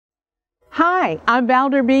Hi, I'm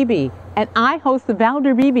Valder Beebe, and I host the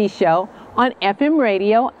Valder Beebe Show on FM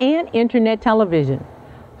radio and internet television.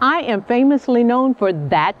 I am famously known for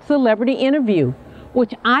That Celebrity Interview,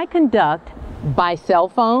 which I conduct by cell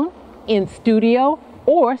phone, in studio,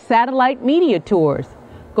 or satellite media tours.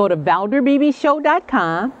 Go to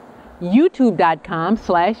valderbeebeshow.com,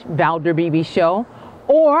 youtube.com/ValderBeebeShow,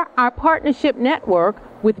 or our partnership network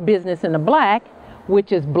with Business in the Black,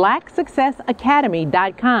 which is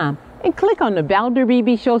blacksuccessacademy.com, and click on the Valder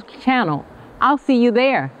Beebe Show channel. I'll see you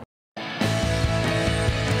there.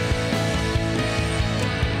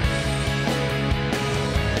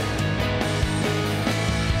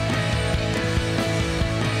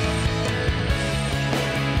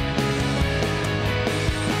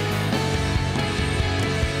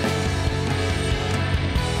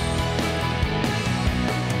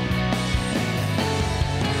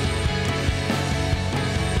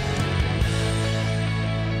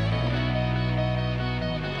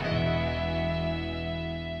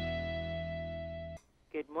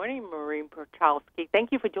 Good morning, Maureen Petrowski.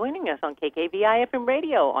 Thank you for joining us on KKVI FM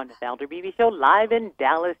Radio on the Valder Beebe Show live in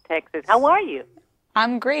Dallas, Texas. How are you?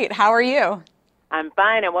 I'm great. How are you? I'm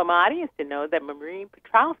fine. I want my audience to know that Maureen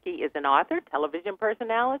Petrowski is an author, television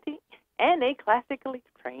personality, and a classically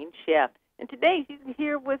trained chef. And today she's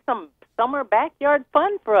here with some summer backyard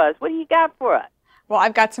fun for us. What do you got for us? Well,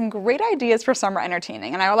 I've got some great ideas for summer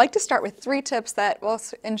entertaining, and I would like to start with 3 tips that will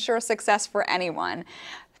ensure success for anyone.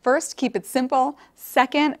 First, keep it simple.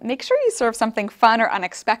 Second, make sure you serve something fun or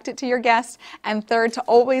unexpected to your guests. And third, to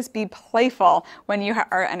always be playful when you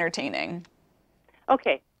are entertaining.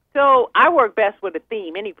 Okay, so I work best with a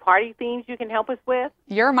theme. Any party themes you can help us with?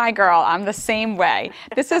 You're my girl. I'm the same way.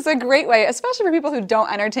 This is a great way, especially for people who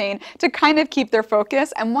don't entertain, to kind of keep their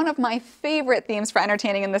focus. And one of my favorite themes for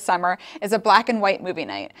entertaining in the summer is a black and white movie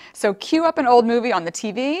night. So cue up an old movie on the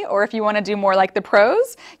TV, or if you want to do more like the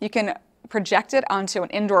pros, you can project it onto an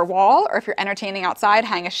indoor wall, or if you're entertaining outside,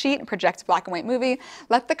 hang a sheet and project a black and white movie.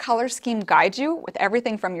 Let the color scheme guide you with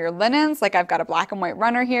everything from your linens, like I've got a black and white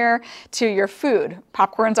runner here, to your food.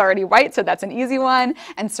 Popcorn's already white, so that's an easy one,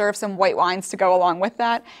 and serve some white wines to go along with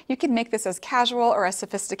that. You can make this as casual or as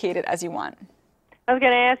sophisticated as you want. I was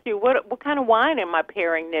going to ask you, what kind of wine am I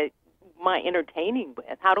pairing my entertaining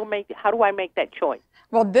with? How do I make that choice?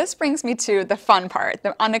 Well, this brings me to the fun part,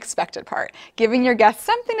 the unexpected part, giving your guests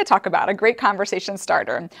something to talk about, a great conversation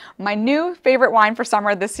starter. My new favorite wine for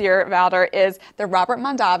summer this year, Valder, is the Robert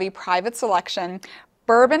Mondavi Private Selection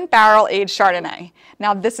Bourbon Barrel Aged Chardonnay.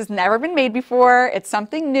 Now, this has never been made before. It's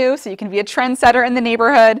something new, so you can be a trendsetter in the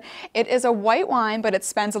neighborhood. It is a white wine, but it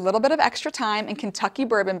spends a little bit of extra time in Kentucky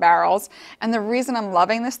bourbon barrels. And the reason I'm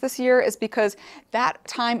loving this year is because that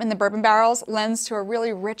time in the bourbon barrels lends to a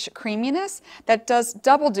really rich creaminess that does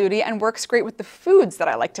double duty and works great with the foods that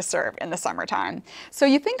I like to serve in the summertime. So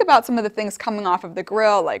you think about some of the things coming off of the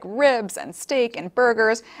grill, like ribs and steak and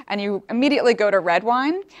burgers, and you immediately go to red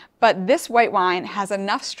wine. But this white wine has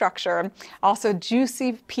enough structure, also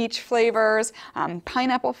juicy peach flavors,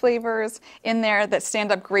 pineapple flavors in there that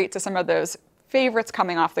stand up great to some of those favorites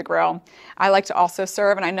coming off the grill. I like to also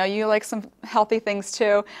serve, and I know you like some healthy things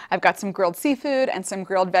too. I've got some grilled seafood and some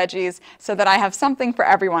grilled veggies so that I have something for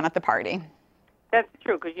everyone at the party. That's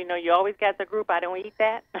true, because you always got the group, I don't eat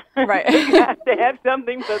that. Right. You have to have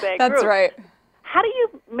something for that group. That's right. How do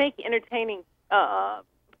you make entertaining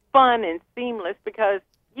fun and seamless? Because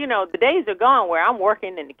the days are gone where I'm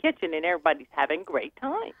working in the kitchen and everybody's having a great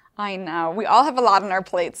time. I know. We all have a lot on our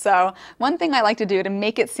plates. So one thing I like to do to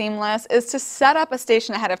make it seamless is to set up a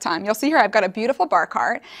station ahead of time. You'll see here I've got a beautiful bar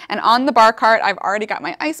cart. And on the bar cart, I've already got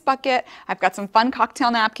my ice bucket. I've got some fun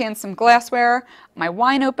cocktail napkins, some glassware, my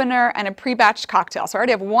wine opener, and a pre-batched cocktail. So I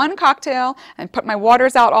already have one cocktail and put my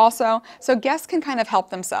waters out also. So guests can kind of help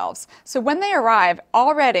themselves. So when they arrive,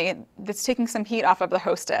 already that's taking some heat off of the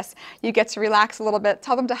hostess. You get to relax a little bit,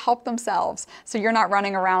 tell them to help themselves so you're not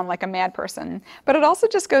running around like a mad person. But it also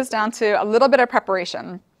just goes down to a little bit of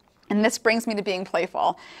preparation. And this brings me to being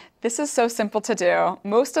playful. This is so simple to do.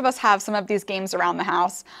 Most of us have some of these games around the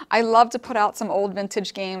house. I love to put out some old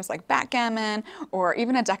vintage games like backgammon or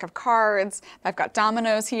even a deck of cards. I've got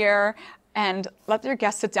dominoes here. And let your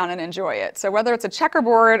guests sit down and enjoy it. So whether it's a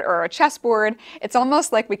checkerboard or a chessboard, it's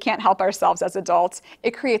almost like we can't help ourselves as adults.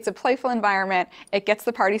 It creates a playful environment, it gets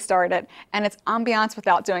the party started, and it's ambiance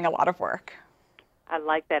without doing a lot of work. I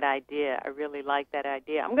like that idea. I really like that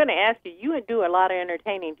idea. I'm going to ask you, you do a lot of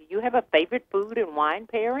entertaining. Do you have a favorite food and wine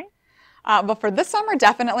pairing? But for this summer,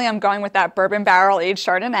 definitely I'm going with that bourbon barrel aged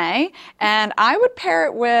Chardonnay. And I would pair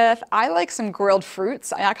it with, I like some grilled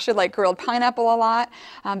fruits. I actually like grilled pineapple a lot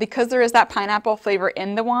because there is that pineapple flavor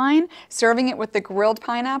in the wine. Serving it with the grilled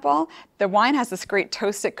pineapple, the wine has this great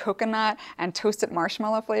toasted coconut and toasted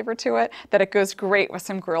marshmallow flavor to it that it goes great with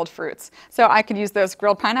some grilled fruits. So I could use those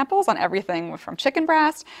grilled pineapples on everything from chicken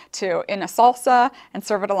breast to in a salsa and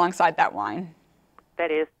serve it alongside that wine.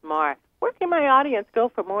 That is smart. Where can my audience go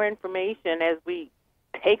for more information as we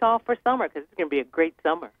take off for summer? Because it's going to be a great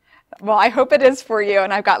summer. Well, I hope it is for you,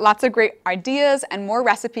 and I've got lots of great ideas and more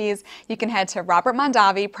recipes. You can head to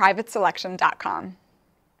robertmondaviprivateselection.com.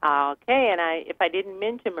 Okay, and if I didn't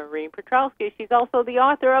mention Maureen Petrowski, she's also the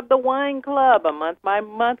author of The Wine Club, a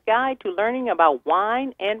month-by-month guide to learning about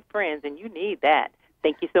wine and friends, and you need that.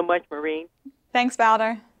 Thank you so much, Maureen. Thanks,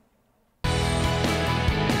 Valder.